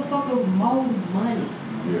this motherfucker more money.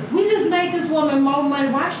 Yeah. We just made this woman more money.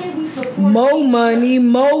 Why can't we support More each money,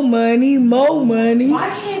 more money, more money.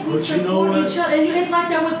 Why can't we But you know support what? each other? And it's like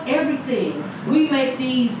that with everything. We make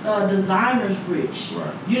these designers rich.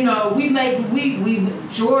 Right. You know, we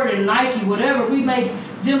Jordan, Nike, whatever. We make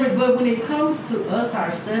them, but when it comes to us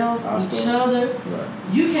ourselves, Our each stuff. other, Right.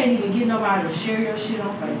 you can't even get nobody to share your shit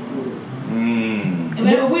on Facebook. Mm.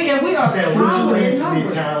 And we are It's that power in vigilance numbers.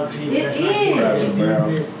 mentality. It That's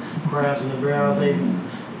is. Crabs in the barrel.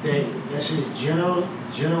 That shit is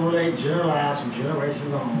generalized from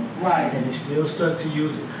generations on. Right. And it's still stuck to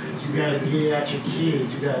you. You gotta get it at your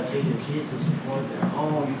kids. You gotta take your kids to support their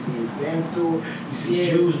home. You see Hispanics do it. You see Yes.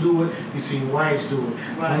 Jews do it. You see whites do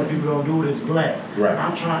it. Right. Other people don't do it. It's blacks. Right.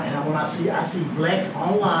 I'm trying, and when I see blacks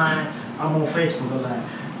online. I'm on Facebook a lot.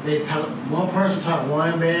 They talk. One person talk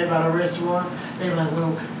one bad about a restaurant. They were like,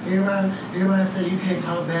 well, everybody said you can't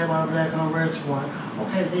talk bad about a black-owned restaurant.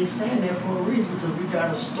 Okay, they saying that for a reason because we got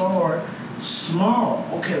to start small.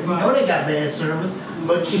 Okay, we know they got bad service,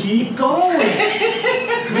 but keep going.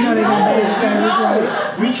 We know they got bad service,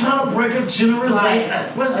 right? We trying to break a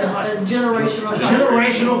generalization. What's it?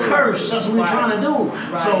 Generational curse. That's what we're trying to do.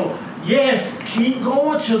 Right. So, yes, keep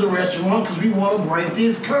going to the restaurant because we want to break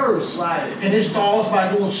this curse. Right. And it starts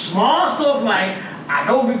by doing small stuff like, I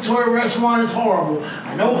know Victoria restaurant is horrible.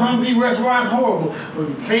 I know Humvee restaurant is horrible. But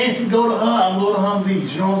if fancy go to her, I'm going to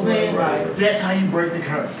Humvees. You know what I'm saying? Right. That's how you break the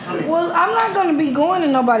curse. Well, I'm not going to be going to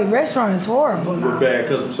nobody's restaurant. It's horrible. With bad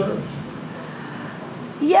customer service.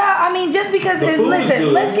 Yeah, I mean, just because it's,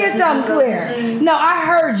 listen, let's get something clear. No, I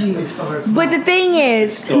heard you. But the thing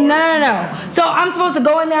is, no. So I'm supposed to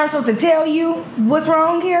go in there, I'm supposed to tell you what's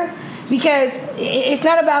wrong here? Because it's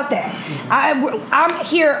not about that. I'm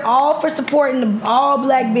here all for supporting all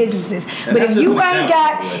black businesses. And but if you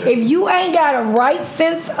ain't got a right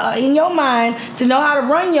sense in your mind to know how to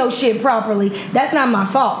run your shit properly, that's not my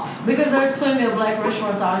fault. Because there's plenty of black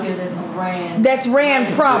restaurants out here that's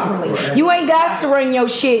ran properly. You ain't got to run your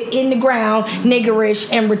shit in the ground,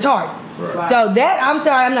 niggerish, and retarded. Right. So that, I'm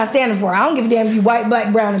sorry, I'm not standing for. I don't give a damn if you white,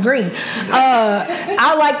 black, brown, or green.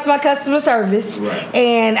 I like my customer service, right,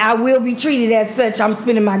 and I will be treated as such. I'm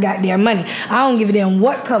spending my goddamn money. I don't give a damn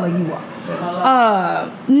what color you are.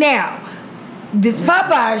 Right. Now, this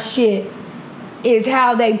Popeye shit is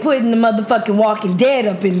how they putting the motherfucking Walking Dead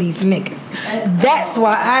up in these niggas. That's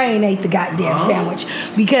why I ain't ate the goddamn sandwich.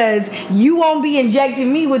 Because you won't be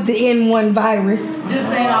injecting me with the N1 virus. Just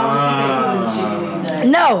saying all the shit they put in the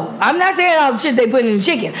chicken. No, I'm not saying all the shit they put in the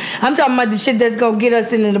chicken. I'm talking about the shit that's gonna get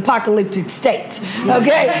us in an apocalyptic state.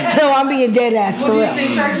 Okay? No, I'm being dead ass for real. What do you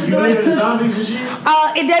think church is doing? You believe in zombies and shit?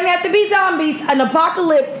 It doesn't have to be zombies. An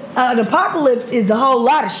apocalypse is a whole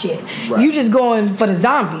lot of shit. Right. You just going for the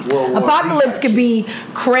zombies. Apocalypse could be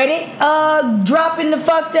credit dropping the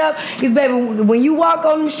fucked up. Because baby, when you walk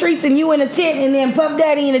on the streets and you in a tent and then Puff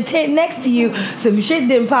Daddy in a tent next to you, some shit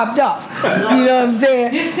then popped off. You know what I'm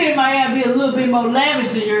saying? This tent might be a little bit more lavish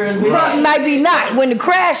than yours. Might be not. When the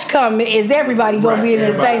crash comes, is everybody gonna be in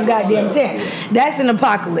the same goddamn tent? That's an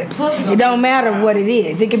apocalypse. It don't matter what it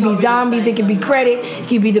is. It could be zombies. It could be credit. It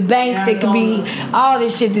could be the banks. It could be all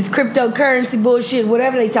this shit. This cryptocurrency bullshit.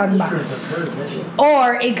 Whatever they talking about.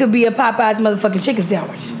 Or it could be a Popeye's motherfucking chicken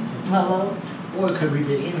sandwich. Hello. Or it could be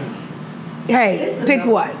the internet. Hey, pick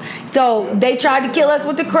one. So they tried to kill us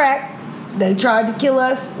with the crack. They tried to kill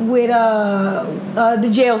us with the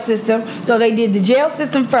jail system. So they did the jail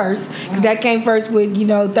system first, because that came first with,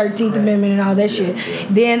 13th Amendment and all that shit.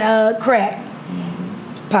 Then crack.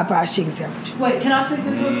 Popeye's chicken sandwich. Wait, can I speak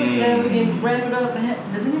this real quick and then we can wrap it up?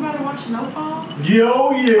 Does anybody watch Snowfall?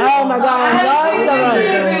 Yo, yeah. Oh my God.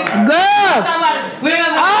 Girl.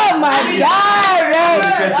 Oh my God.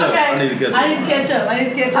 I need to catch up.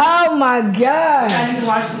 Oh my God. I need to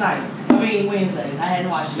watch tonight. Wednesdays. I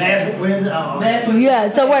hadn't watched it. Last Wednesday? Yeah,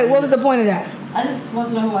 so wait, what was the point of that? I just want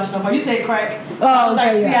to know who watched Snowfall. You said crack. Oh, I was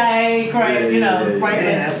like yeah. CIA, crack, Franklin. Yeah,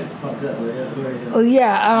 that's fucked up. Oh,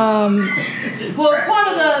 yeah. Well, part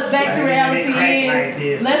of the back to reality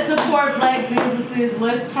is let's support black businesses.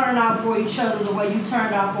 Let's turn out for each other the way you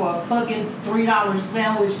turned out for a fucking $3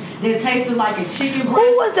 sandwich that tasted like a chicken breast.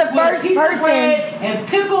 Who was the first person? And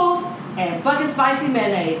pickles and fucking spicy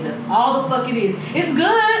mayonnaise. That's all the fuck it is. It's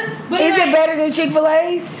good, but is it better than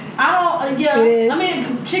Chick-fil-A's? I don't. Yeah, it is. I mean,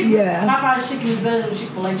 Popeye's chicken is better than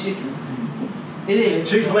Chick-fil-A chicken. It is.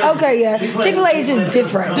 Chick-fil-A. Okay, yeah. Chick-fil-A is just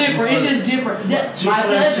different. It's just different. My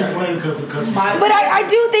pleasure. Because of customer. But I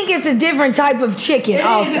do think it's a different type of chicken. It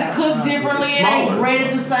also. is. It's cooked differently. It ain't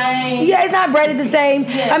breaded the same. Yeah, it's not breaded the same.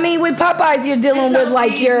 Yes. I mean, with Popeyes, you're dealing with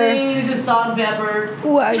like it's just salt and pepper.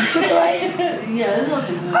 What, Chick-fil-A? Yeah, there's no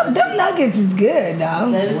seasoning. Oh, them nuggets is good,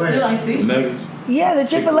 though. That is still ain't seasoning. Nuggets? Yeah, the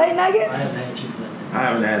Chick-fil-A nuggets. I haven't had Chick-fil-A. I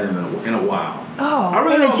haven't had it in a while. Oh, I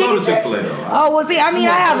really don't go to Chick-fil-A though. Oh, well, see, I mean,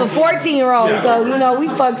 I have a 14-year-old, Yeah. so, we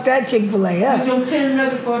fucked that Chick-fil-A You up. gonna pin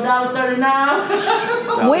nuggets for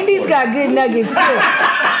 $1.39? Wendy's got good nuggets,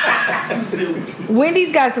 too.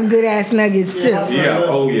 Wendy's got some good-ass nuggets, too. Yeah,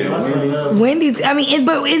 oh yeah. Wendy's, I mean,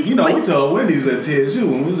 we told Wendy's at TSU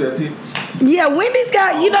when we was at TSU. Yeah, Wendy's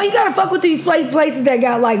got, you gotta fuck with these places that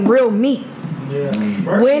got, like, real meat.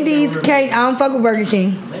 Yeah. Wendy's can't, I don't fuck with Burger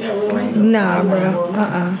King. They got real meat. Nah,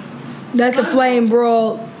 bro. That's a flame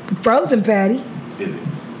broiled frozen patty. It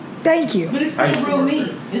is. Thank you. But it's still real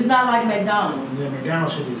meat. It's not like McDonald's. Yeah,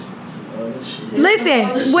 McDonald's shit is Listen,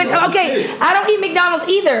 I don't eat McDonald's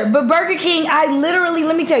either, but Burger King,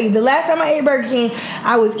 let me tell you, the last time I ate Burger King,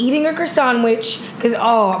 I was eating a croissant sandwich, because,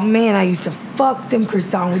 oh man, I used to fuck them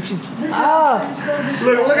croissant sandwiches.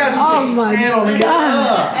 Look at you. Oh my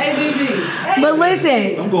God. But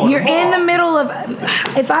listen, you're in the middle of,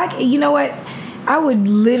 you know what? I would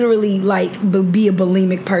literally be a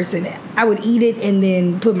bulimic person. I would eat it and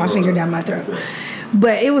then put my finger down my throat.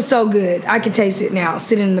 But it was so good. I could taste it now,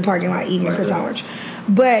 sitting in the parking lot eating a croissant sandwich.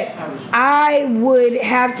 But I would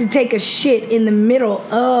have to take a shit in the middle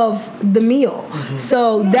of the meal. Mm-hmm.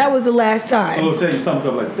 So that was the last time. So it'll take your stomach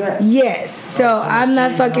up like that? Yes. So I'm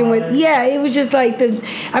not fucking with... Yeah, it was just like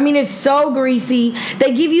it's so greasy.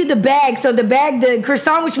 They give you the bag. So the croissant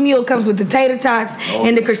sandwich meal comes with the tater tots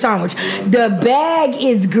and the croissant sandwich. The bag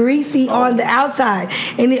is greasy on the outside.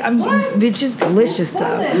 And bitch, it's delicious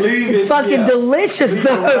though. It's fucking delicious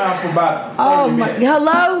though. For about 30 minutes.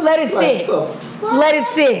 Hello? Let it sit. Let it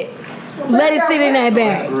sit. Let it sit in that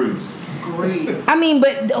bag. That's grease. I mean,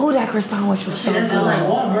 but that croissant sandwich was so good. That's just like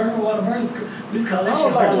Whataburger. These call that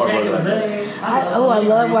shit all taking a bag. I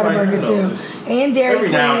love Whataburger too. And Dairy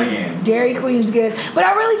Queen. Now and again. Dairy Queen's good. But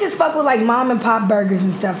I really just fuck with mom and pop burgers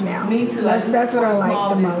and stuff now. Me too. That's what I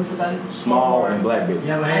like the most. Small and black bitch.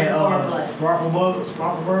 You ever had Sparkle Burger?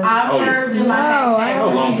 I've heard them.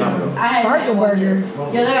 A long time ago. Sparkle Burger.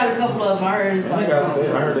 Yeah, they got a couple of them. I heard it's I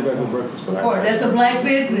heard they got good breakfast. That's a black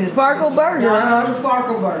business. Sparkle Burger. Yeah, the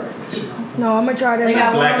Sparkle Burger. No, I'm gonna try that. They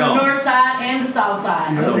got one on the north side and the south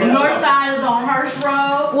side. The north side is on Hirsch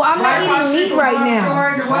Road. Well, I'm not eating meat right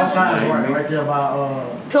now. The south side is right there by.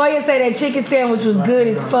 Toya said that chicken sandwich was good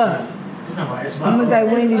as fuck. I'm gonna say,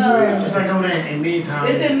 when did you have? It's like over there in Midtown.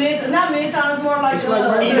 It's in not Midtown. It's more like it's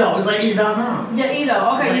like Edo. It's like East Downtown. Yeah,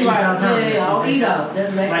 Edo. Okay, you're right. Yeah. Edo. That's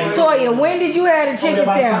exactly. Toya, when did you have a chicken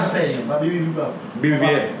sandwich? By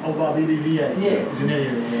BBVA. Oh, by BBVA. Yes. It's in that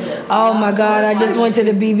area. Yes. Oh my God! I just went to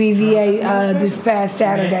the BBVA this past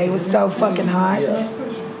Saturday. It was so fucking hot.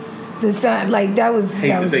 The sun, that was. Hate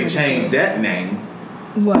that they changed that name.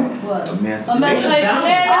 What? Emancipation.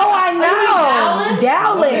 Oh, I know.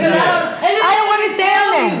 Dowling. I don't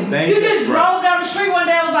understand that. You just drove down the street one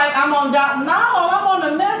day and was like, I'm on I'm on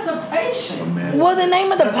Emancipation. Well, the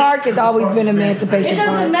name of the park has always been Emancipation Park.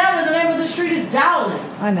 It doesn't matter. The name of the street is Dowling.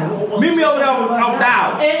 I know. Meet me over there on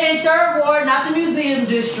Dowling. In 3rd Ward, not the Museum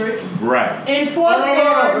District. Right. In 4th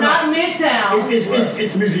Ward, not Midtown.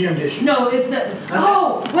 It's Museum District. No, it's wait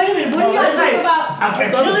a minute. What are y'all talking about? I'm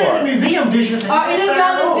still in the Museum District. Is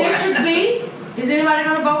anybody in District B? Is anybody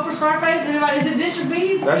going to vote for Scarface? Is it District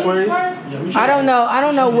B? That's where it is? I don't know. I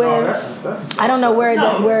don't know where. I don't know where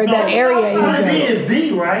that area is. Willie D is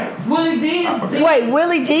D, right? Willie D is D. Wait,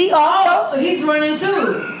 Willie D also? Oh, he's running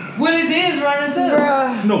too. Willie D is running too.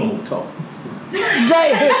 Bruh. No more talk.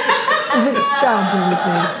 Stop it with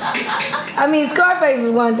this. I mean, Scarface is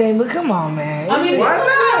one thing, but come on, man. I mean,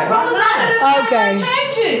 okay.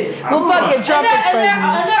 Changes. Well, fucking Trump is president.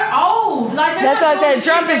 And they're old. That's why I said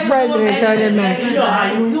Trump is president, so it didn't matter. You know how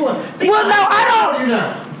you well, no, I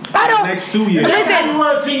don't. Next 2 years. Listen, you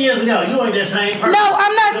was 10 years ago. You ain't that same person. No,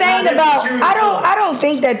 I'm not saying about. I don't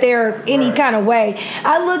think that they're any kind of way.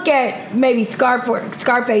 I look at maybe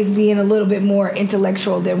Scarface being a little bit more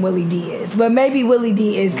intellectual than Willie D is, but maybe Willie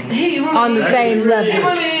D is on the same level. He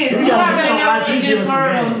really is. You just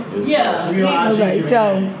heard him. Yeah. Okay,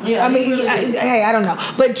 so I mean, hey, I don't know,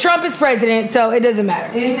 but Trump is president, so it doesn't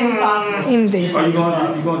matter. Anything's possible. Anything's possible.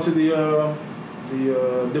 Are you going to the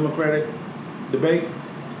Democratic debate?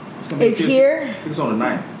 It's here? I think it's on the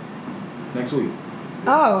 9th. Next week.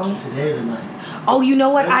 Oh. Today's the 9th. Oh, you know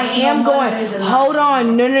what? I am going. Hold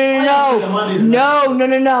on. No.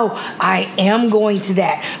 I am going to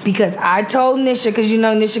that because I told Nisha, because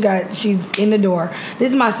Nisha she's in the door. This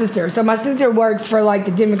is my sister. So my sister works for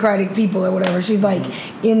the Democratic people or whatever. She's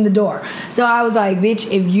in the door. So I was like, bitch,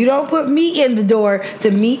 if you don't put me in the door to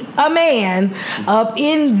meet a man up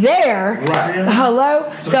in there. Right. Hello?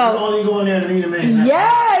 So you're only going there to meet a man.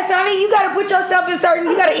 Yes, honey. You got to put yourself in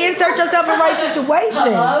you got to insert yourself in right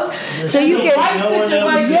situations. So you can.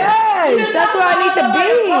 Yes, that's where I need to be.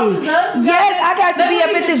 Yes, I got to be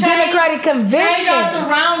up at the Democratic convention. Change our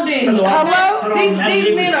surroundings. Hello?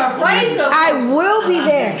 These men are afraid to. I will be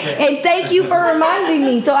there. And thank you for reminding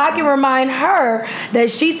me so I can remind her that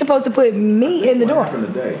she's supposed to put me in the door.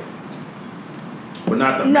 But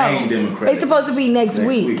not the main Democrat. It's supposed to be next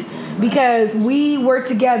week. Because we were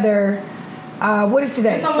together, what is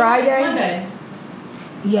today? Friday? Monday.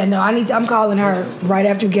 Yeah, no, I'm calling her right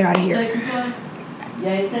after we get out of here.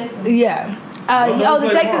 Yeah, it takes them. Yeah. Don't the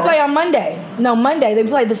play Texans tomorrow. play on Monday. No, Monday. They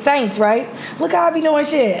play the Saints, right? Look how I be doing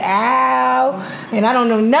shit. Ow. And I don't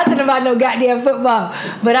know nothing about no goddamn football.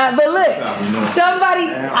 But look, somebody,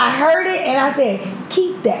 I heard it and I said,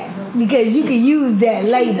 keep that. Because you can use that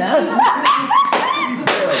later.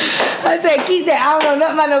 I said, keep that. I don't know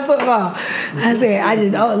nothing about no football. I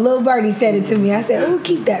said, little birdie said it to me. I said,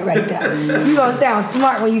 keep that right there. You gonna sound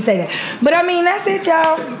smart when you say that. But I mean, that's it,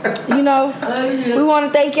 y'all. You know, we want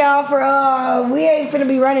to thank y'all for, we ain't finna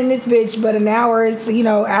be running this bitch, but an hour, it's,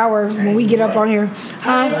 hour when we get up on here.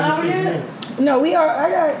 Huh? 36 minutes. No, I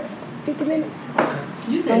got 50 minutes.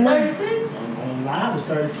 You said 36? On live was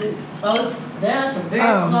 36. Oh, that's a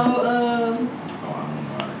very slow.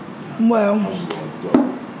 Well, I was just going with the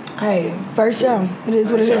flow. hey, first show. It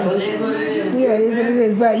is what it is. It is what it is. Yeah, it is what it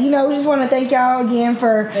is. But, we just want to thank y'all again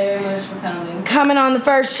for Very much for coming. coming on the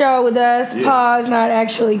first show with us. Yeah. Pause, not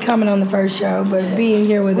actually coming on the first show, but being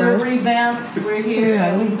here with We're us. revamped. We're here.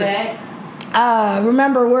 Yeah. We back.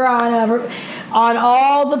 Remember, we're on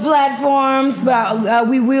all the platforms, but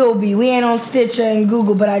we will be. We ain't on Stitcher and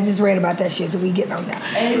Google, but I just read about that shit, so we getting on that.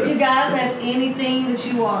 And if you guys have anything that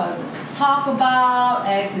you want to talk about,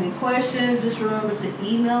 ask any questions, just remember to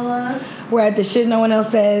email us. We're at the shit no one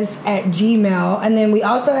else says at Gmail. And then we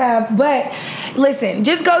also have, but listen,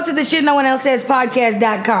 just go to the shit no one else says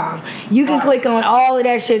podcast.com. You can click on all of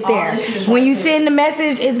that shit there. that shit is When right you there. send the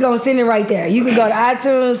message, it's going to send it right there. You can go to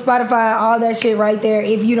iTunes, Spotify, all that shit right there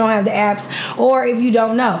if you don't have the apps or if you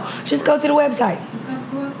don't know. Just go to the website. Just go to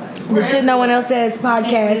the website. The shit no one else says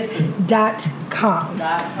podcast.com. .com.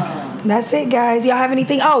 That's it, guys. Y'all have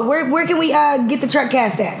anything? Oh, where can we get the truck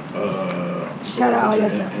cast at? Shout out all Put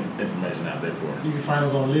that your stuff. information out there for us. You can find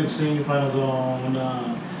us on Libsyn. You can find us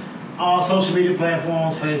on all social media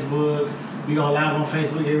platforms, Facebook. We go live on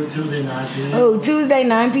Facebook every Tuesday 9 p.m. Oh, Tuesday,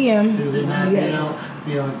 9 p.m. Tuesday 9 Yes.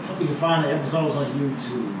 p.m. You can find the episodes on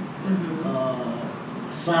YouTube,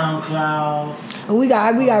 SoundCloud.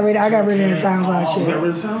 I got rid of the SoundCloud You got shit. rid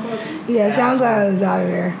of SoundCloud? Yeah, SoundCloud is out of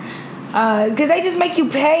there. Because they just make you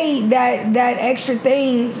pay that extra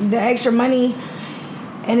thing, the extra money,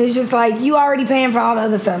 and it's just like you already paying for all the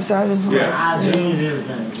other stuff. So I just Yeah. IG and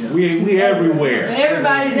everything. Yeah. We everywhere.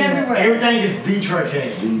 Everybody's everywhere. Everything is Detroit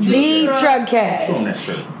Cast. the truck Show them cast. that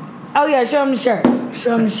shirt. Oh yeah, show them the shirt.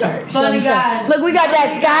 Show them the shirt. Show 'em Funny the shirt. guys. Look, we got that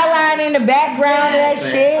Funny skyline in the background of that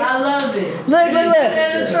shit. I love it. Look. In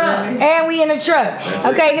the truck. And we in the truck.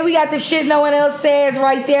 Okay, then we got the shit no one else says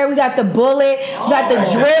right there. We got the bullet. We got the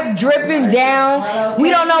drip dripping down. We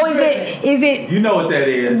don't know, is it, You know what that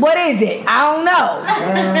is. what is it? I don't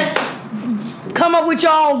know. Come up with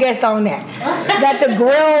your own guess on that. Got the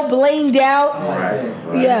grill blinged out.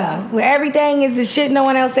 Right. Yeah, where everything is the shit no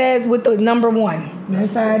one else says with the number one.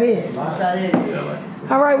 That's how it is. That's how it is. Yeah,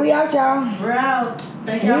 like All right, we out, y'all. We're out.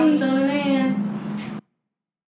 Thank y'all Peace. for tuning in.